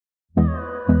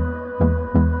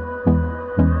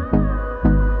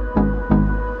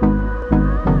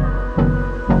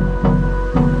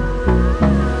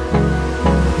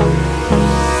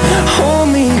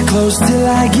close till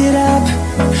I get up.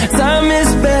 Time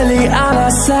is barely on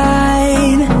our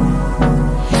side.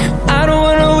 I don't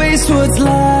wanna waste what's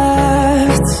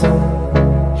left.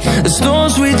 The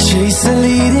storms we chase are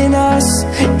leading us,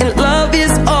 and love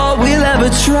is all we'll ever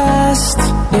trust.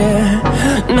 Yeah,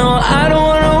 no, I don't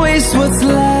wanna waste what's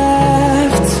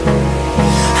left.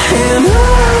 And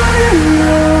on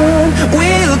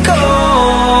we'll go,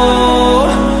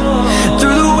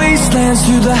 through the wastelands,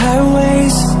 through the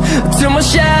highways, till my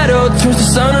shadow turns to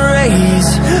sun rays.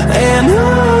 And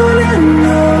on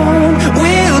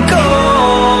we'll go,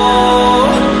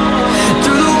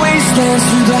 through the wastelands,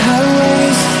 through the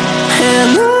highways,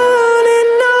 and on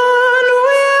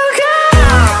we'll go.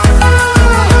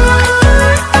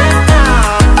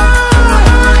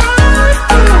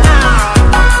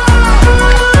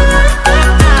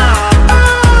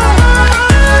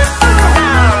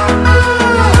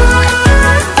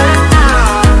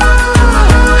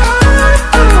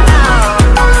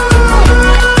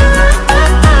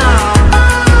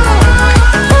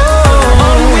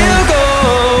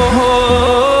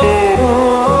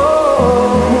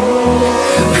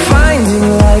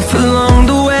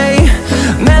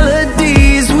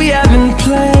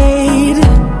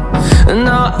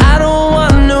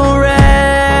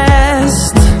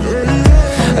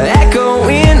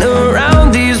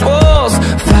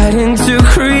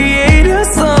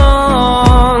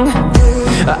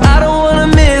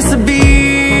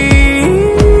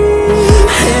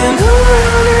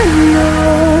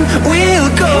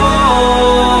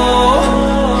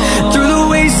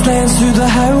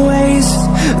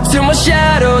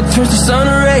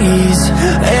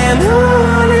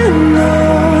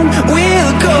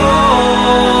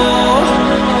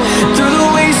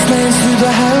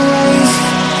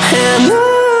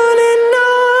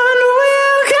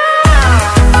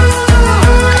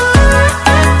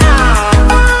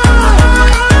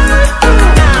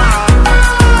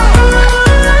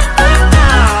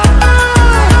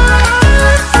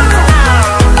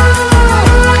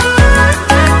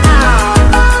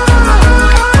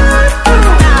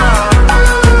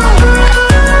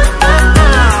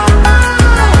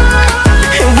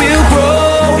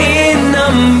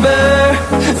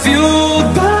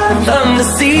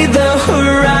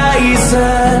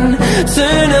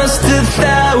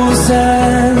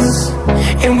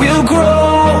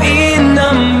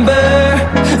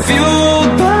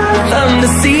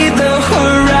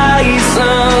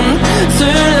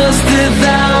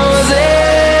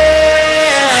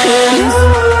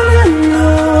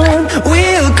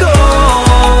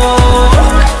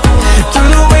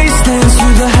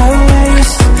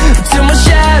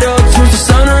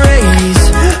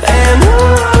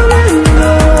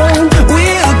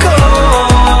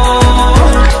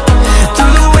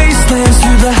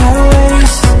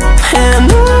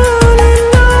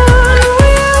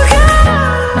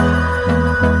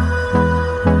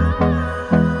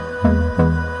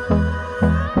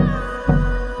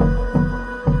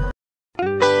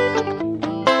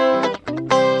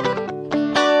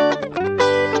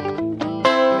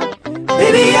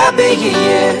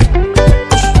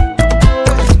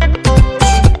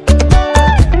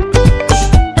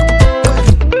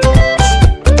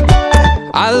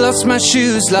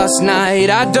 Last night,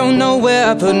 I don't know where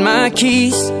I put my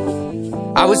keys.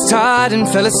 I was tired and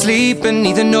fell asleep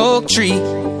beneath an oak tree.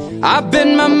 I bet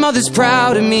my mother's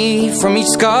proud of me, from each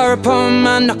scar upon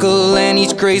my knuckle and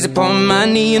each graze upon my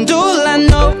knee. And all I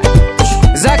know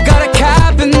is I got a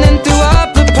cab and then threw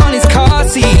up upon his car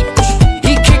seat.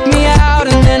 He kicked me out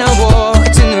and then I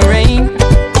walked in the rain.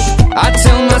 I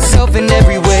tell myself in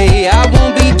every way I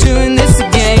won't be doing this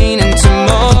again, and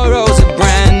tomorrow's a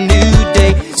brand new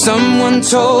day. Someone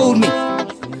told me,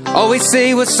 always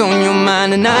say what's on your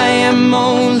mind, and I am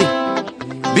only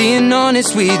being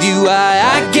honest with you.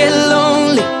 I get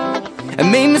lonely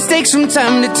and make mistakes from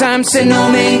time to time. Say no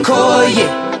man call,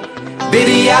 yeah.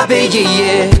 Baby, I beg you,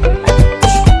 yeah.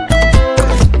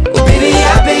 Oh, baby,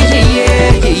 I beg you,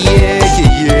 yeah, yeah,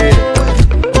 yeah, yeah.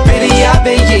 Baby, I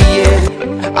beg you, yeah.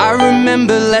 I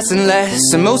remember less and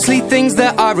less, and mostly things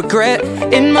that I regret.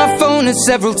 In my phone are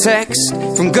several texts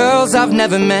from girls I've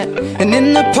never met, and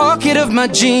in the pocket of my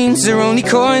jeans are only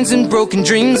coins and broken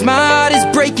dreams. My heart is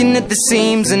breaking at the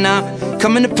seams, and I'm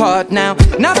coming apart now.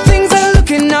 Now things are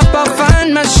looking up, I'll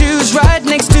find my shoes right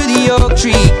next to the oak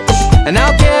tree, and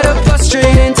I'll get a bus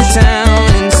straight into town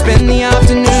and spend the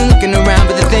afternoon looking around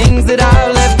for the things that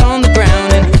I left on the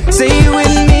ground. And say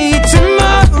with me,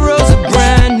 tomorrow's a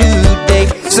brand new day.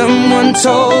 Someone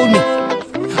told me,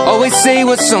 always say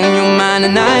what's on your mind,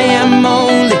 and I am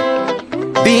only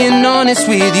being honest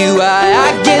with you.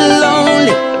 I get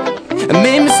lonely and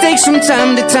made mistakes text from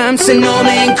time to time, say no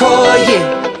man call,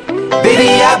 yeah.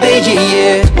 Baby, I beg you,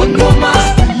 yeah. One more my,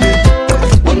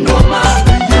 one more my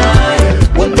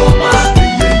mind, one more my,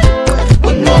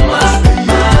 one more my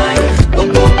mind,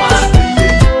 one more my,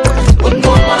 one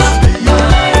more my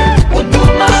mind, one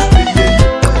more my,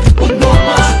 one more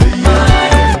my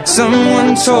mind.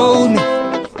 Someone told me,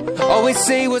 always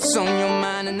say what's on your mind.